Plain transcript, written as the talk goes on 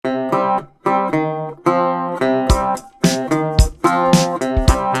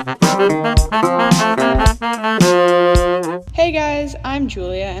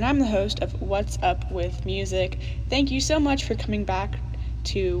What's Up with Music. Thank you so much for coming back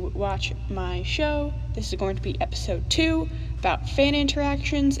to watch my show. This is going to be episode 2 about fan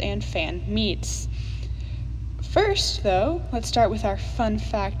interactions and fan meets. First, though, let's start with our fun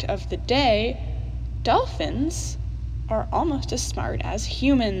fact of the day. Dolphins are almost as smart as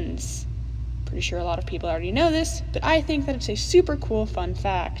humans. Pretty sure a lot of people already know this, but I think that it's a super cool fun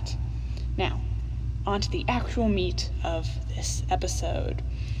fact. Now, on to the actual meat of this episode.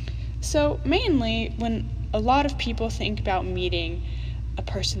 So, mainly, when a lot of people think about meeting a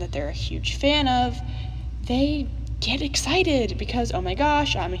person that they're a huge fan of, they get excited because, oh my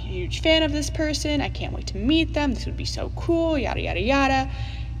gosh, I'm a huge fan of this person, I can't wait to meet them, this would be so cool, yada yada yada.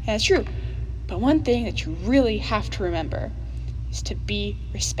 And that's true. But one thing that you really have to remember is to be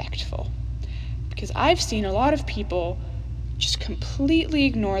respectful. Because I've seen a lot of people just completely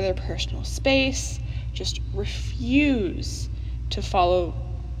ignore their personal space, just refuse to follow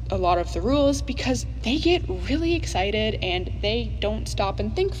a lot of the rules because they get really excited and they don't stop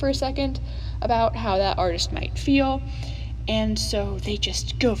and think for a second about how that artist might feel, and so they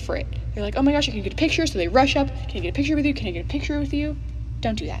just go for it. They're like, oh my gosh, I can get a picture, so they rush up, can I get a picture with you, can I get a picture with you?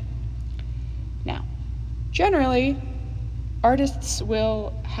 Don't do that. Now, generally, artists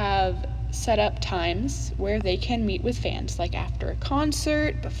will have set up times where they can meet with fans, like after a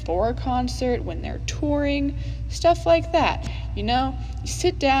concert, before a concert, when they're touring, stuff like that. You know, you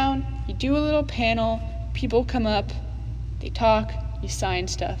sit down, you do a little panel, people come up, they talk, you sign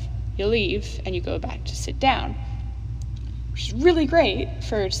stuff, you leave, and you go back to sit down. Which is really great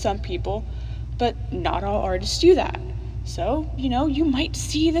for some people, but not all artists do that. So, you know, you might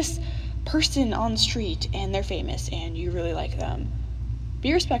see this person on the street and they're famous and you really like them.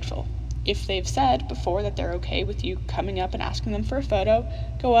 Be respectful. If they've said before that they're okay with you coming up and asking them for a photo,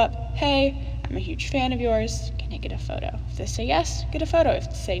 go up, hey, I'm a huge fan of yours, can I get a photo? If they say yes, get a photo.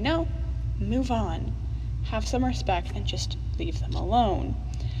 If they say no, move on. Have some respect and just leave them alone.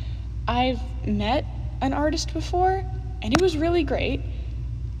 I've met an artist before, and it was really great,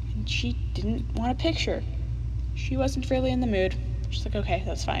 and she didn't want a picture. She wasn't really in the mood. She's like, okay,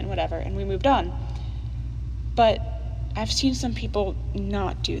 that's fine, whatever, and we moved on. But I've seen some people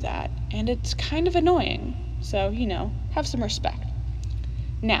not do that, and it's kind of annoying. So, you know, have some respect.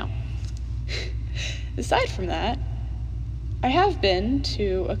 Now, aside from that, I have been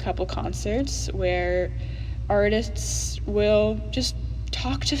to a couple concerts where artists will just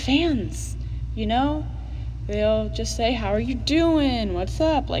talk to fans, you know? They'll just say, how are you doing? What's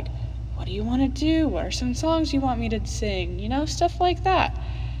up? Like, what do you want to do? What are some songs you want me to sing? You know, stuff like that.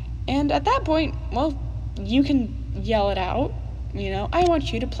 And at that point, well, you can yell it out, you know, I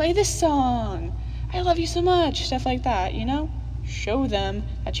want you to play this song, I love you so much, stuff like that, you know, show them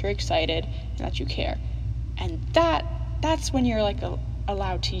that you're excited and that you care. And that's when you're like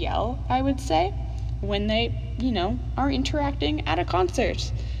allowed to yell, I would say, when they, you know, are interacting at a concert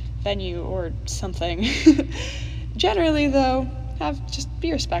venue or something. Generally though, just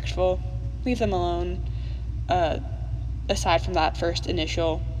be respectful, leave them alone, aside from that first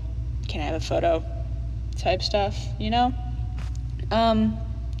initial, can I have a photo type stuff, you know?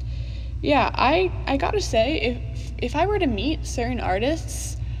 Yeah, I gotta say, if I were to meet certain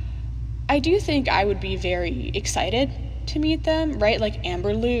artists, I do think I would be very excited to meet them, right? Like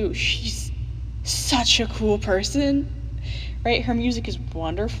Amber Liu, she's such a cool person, right? Her music is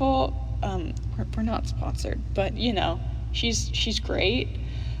wonderful. We're not sponsored, but you know, she's great.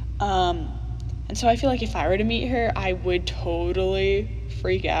 And so I feel like if I were to meet her, I would totally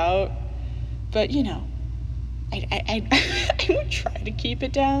freak out. But you know, I would try to keep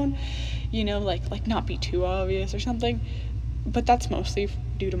it down, you know, like not be too obvious or something, but that's mostly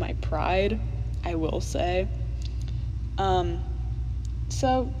due to my pride, I will say.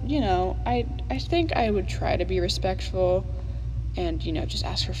 So, you know, I think I would try to be respectful and, you know, just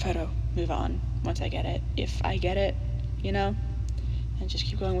ask for a photo, move on once I get it, if I get it, you know, and just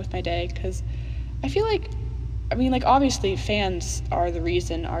keep going with my day, because I feel like, I mean, like, obviously fans are the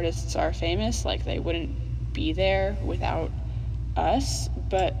reason artists are famous, like, they wouldn't be there without us,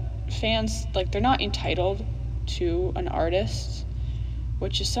 but fans, like, they're not entitled to an artist,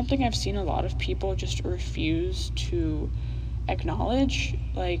 which is something I've seen a lot of people just refuse to acknowledge.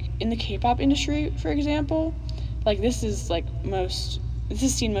 Like, in the K-pop industry, for example, like, this is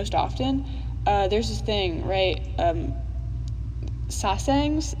seen most often. There's this thing, right,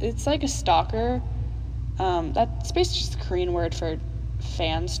 sasaengs, it's like a stalker, that's basically just the Korean word for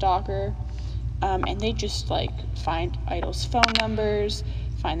fan stalker. And they just, like, find idols' phone numbers,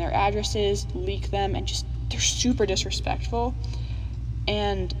 find their addresses, leak them, and just, they're super disrespectful.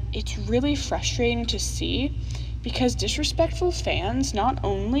 And it's really frustrating to see, because disrespectful fans not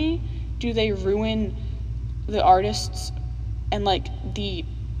only do they ruin the artists and like the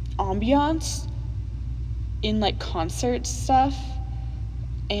ambiance in like concert stuff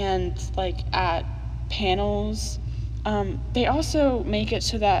and like at panels. They also make it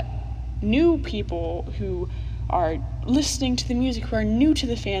so that new people who are listening to the music, who are new to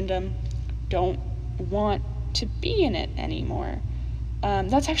the fandom, don't want to be in it anymore.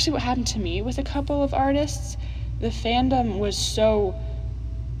 That's actually what happened to me with a couple of artists. The fandom was so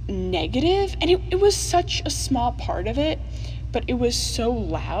negative, and it was such a small part of it, but it was so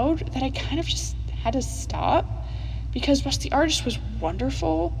loud that I kind of just had to stop, because whilst the artist was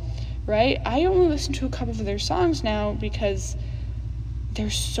wonderful, right, I only listen to a couple of their songs now because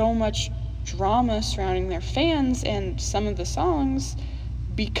there's so much drama surrounding their fans and some of the songs,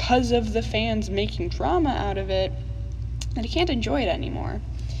 because of the fans making drama out of it, that I can't enjoy it anymore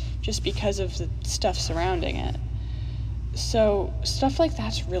just because of the stuff surrounding it. So stuff like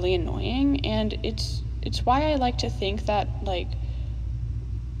that's really annoying, and it's why I like to think that like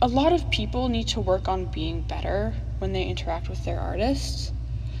a lot of people need to work on being better when they interact with their artists.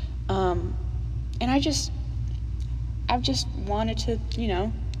 And I've just wanted to,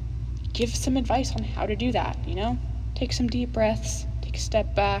 give some advice on how to do that, Take some deep breaths, take a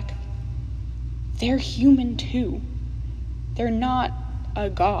step back. They're human too. They're not a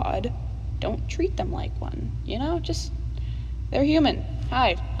god. Don't treat them like one, they're human.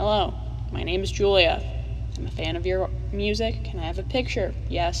 Hi, hello, my name is Julia. I'm a fan of your music. Can I have a picture?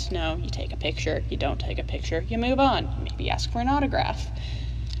 Yes, no, you take a picture. You don't take a picture, you move on. You maybe ask for an autograph.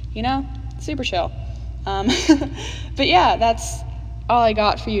 Super chill. But yeah, that's all I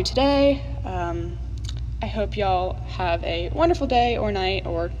got for you today. I hope y'all have a wonderful day or night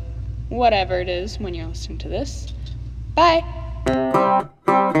or whatever it is when you're listening to this. Bye!